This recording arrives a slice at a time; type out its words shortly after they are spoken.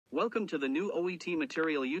Welcome to the new OET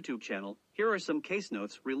Material YouTube channel. Here are some case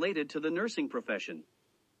notes related to the nursing profession.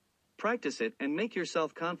 Practice it and make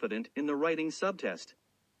yourself confident in the writing subtest.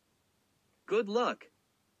 Good luck!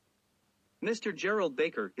 Mr. Gerald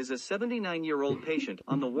Baker is a 79-year-old patient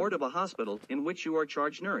on the ward of a hospital in which you are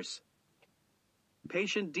charge nurse.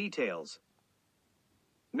 Patient details.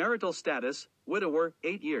 Marital status, widower,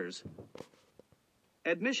 8 years.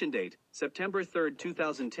 Admission date, September 3,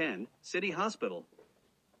 2010, City Hospital.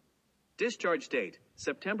 Discharge date,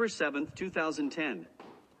 September 7, 2010.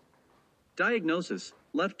 Diagnosis,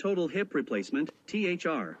 left total hip replacement,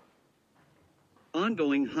 THR.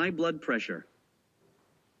 Ongoing high blood pressure.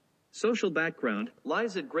 Social background,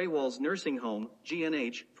 lives at Greywalls Nursing Home,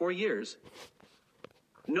 GNH, 4 years.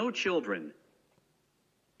 No children.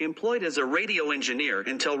 Employed as a radio engineer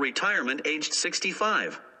until retirement aged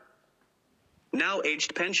 65. Now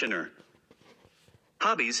aged pensioner.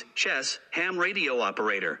 Hobbies, chess, ham radio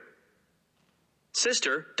operator.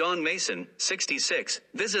 Sister, Dawn Mason, 66,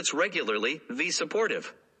 visits regularly,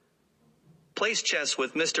 supportive. Plays chess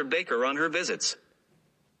with Mr. Baker on her visits.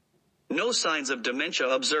 No signs of dementia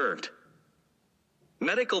observed.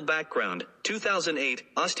 Medical background, 2008,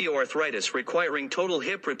 osteoarthritis requiring total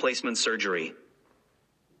hip replacement surgery.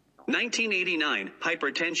 1989,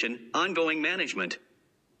 hypertension, ongoing management.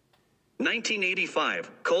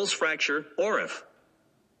 1985, Cole's fracture, ORIF.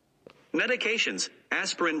 Medications,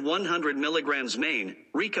 aspirin 100 mg main,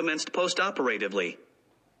 recommenced postoperatively.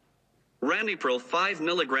 Ramipril 5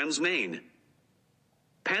 mg main.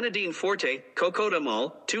 Panadine Forte,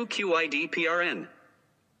 Cocodamol, 2-QID-PRN.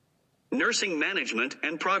 Nursing management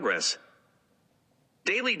and progress.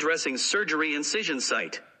 Daily dressing surgery incision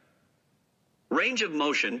site. Range of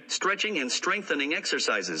motion, stretching and strengthening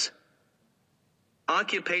exercises.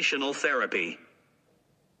 Occupational therapy.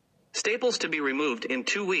 Staples to be removed in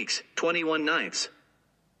 2 weeks, 21 nights.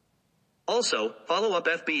 Also, follow-up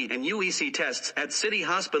FB and UEC tests at City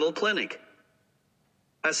Hospital Clinic.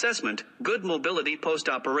 Assessment, good mobility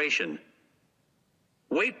post-operation.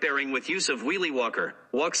 Weight bearing with use of wheelie walker,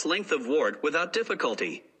 walks length of ward without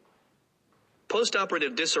difficulty.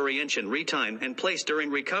 Postoperative disorientation time and place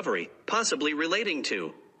during recovery, possibly relating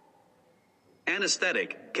to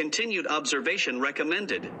anesthetic, continued observation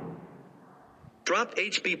recommended. Dropped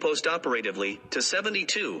HP postoperatively to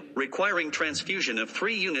 72, requiring transfusion of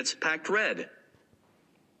 3 units packed red.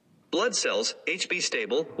 Blood cells, HB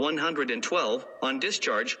stable, 112, on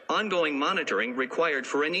discharge, ongoing monitoring required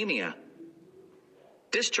for anemia.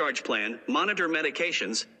 Discharge plan, monitor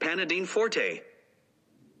medications, Panadine Forte.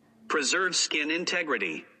 Preserve skin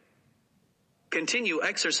integrity. Continue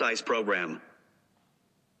exercise program.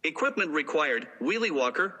 Equipment required, wheelie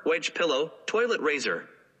walker, wedge pillow, toilet razor.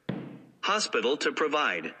 Hospital to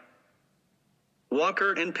provide.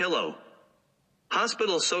 Walker and pillow.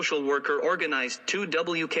 Hospital social worker organized 2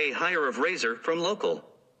 WK hire of razor from local.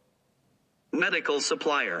 Medical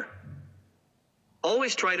supplier.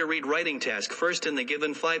 Always try to read writing task first in the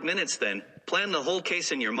given 5 minutes, then plan the whole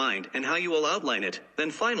case in your mind and how you will outline it,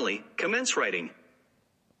 then finally, commence writing.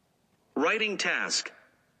 Writing task.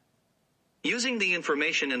 Using the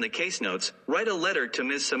information in the case notes, write a letter to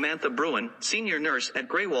Ms. Samantha Bruin, senior nurse at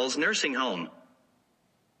Greywalls Nursing Home.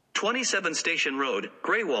 27 Station Road,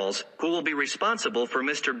 Greywalls, who will be responsible for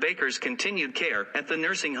Mr. Baker's continued care at the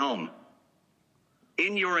nursing home.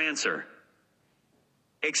 In your answer.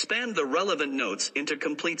 Expand the relevant notes into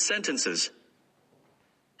complete sentences.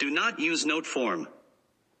 Do not use note form.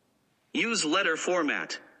 Use letter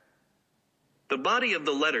format. The body of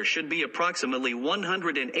the letter should be approximately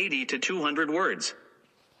 180 to 200 words.